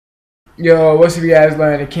Yo, what's up you guys,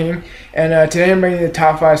 LioN, and today I'm bringing you the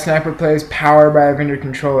top 5 sniper plays powered by Avenger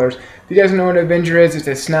controllers. If you guys know what Avenger is, it's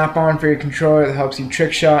a snap-on for your controller that helps you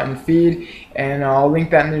trick shot and feed, and I'll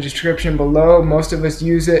link that in the description below. Most of us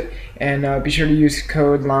use it, and be sure to use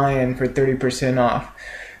code LION for 30% off.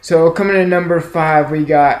 So coming in at number 5, we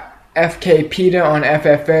got FK Peta on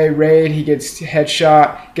FFA Raid. He gets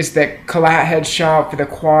headshot, gets that collat headshot for the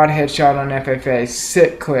quad headshot on FFA.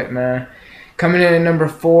 Sick clip, man. Coming in at number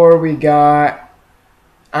 4, we got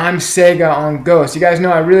I'm Sega on Ghost. You guys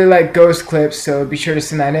know I really like Ghost clips, so be sure to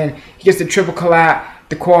send that in. He gets the triple collat,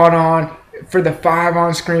 the quad on, for the 5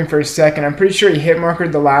 on screen for a second. I'm pretty sure he hit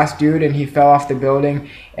markered the last dude and he fell off the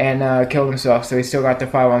building and killed himself, so he still got the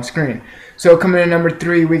 5 on screen. So coming in at number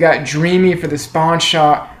 3, we got Dreamy for the spawn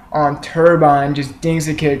shot on Turbine, just dings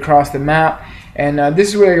the kid across the map. And this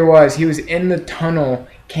is where he was. He was in the tunnel,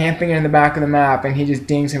 camping in the back of the map, and he just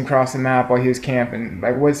dings him across the map while he was camping.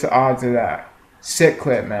 Like, what's the odds of that? Sick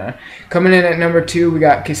clip, man. Coming in at number 2, we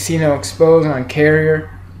got Casino Exposed on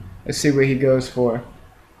Carrier. Let's see what he goes for.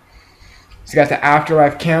 He's got the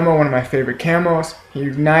Afterlife camo, one of my favorite camos. He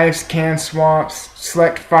knifes, can swaps,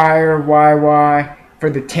 select fire, YY for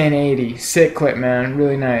the 1080. Sick clip, man.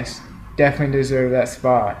 Really nice. Definitely deserve that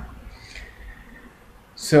spot.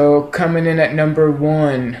 So coming in at number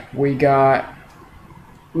 1, we got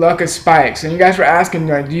Luck of Spikes. And you guys were asking,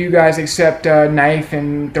 like, do you guys accept knife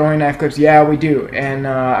and throwing knife clips? Yeah, we do. And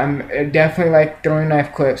I definitely like throwing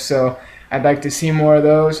knife clips, so I'd like to see more of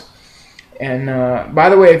those. And by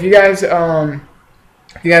the way, if you guys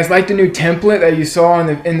like the new template that you saw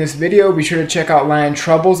in this video, be sure to check out LioN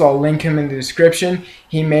Troubles. I'll link him in the description.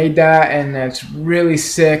 He made that, and that's really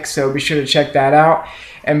sick, so be sure to check that out.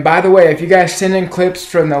 And by the way, if you guys send in clips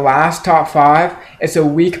from the last top 5, it's a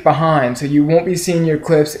week behind, so you won't be seeing your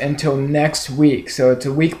clips until next week. So it's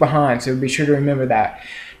a week behind, so be sure to remember that.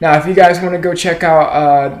 Now, if you guys want to go check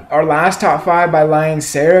out our last top 5 by LioN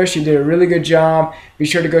Sarah, she did a really good job. Be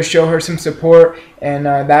sure to go show her some support, and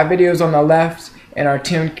that video is on the left, and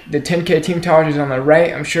the 10K team talk is on the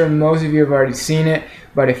right. I'm sure most of you have already seen it,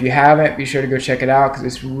 but if you haven't, be sure to go check it out because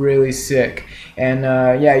it's really sick. And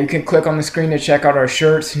yeah, you can click on the screen to check out our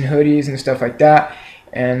shirts and hoodies and stuff like that.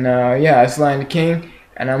 And yeah, it's LioN,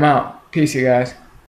 and I'm out. Peace, you guys.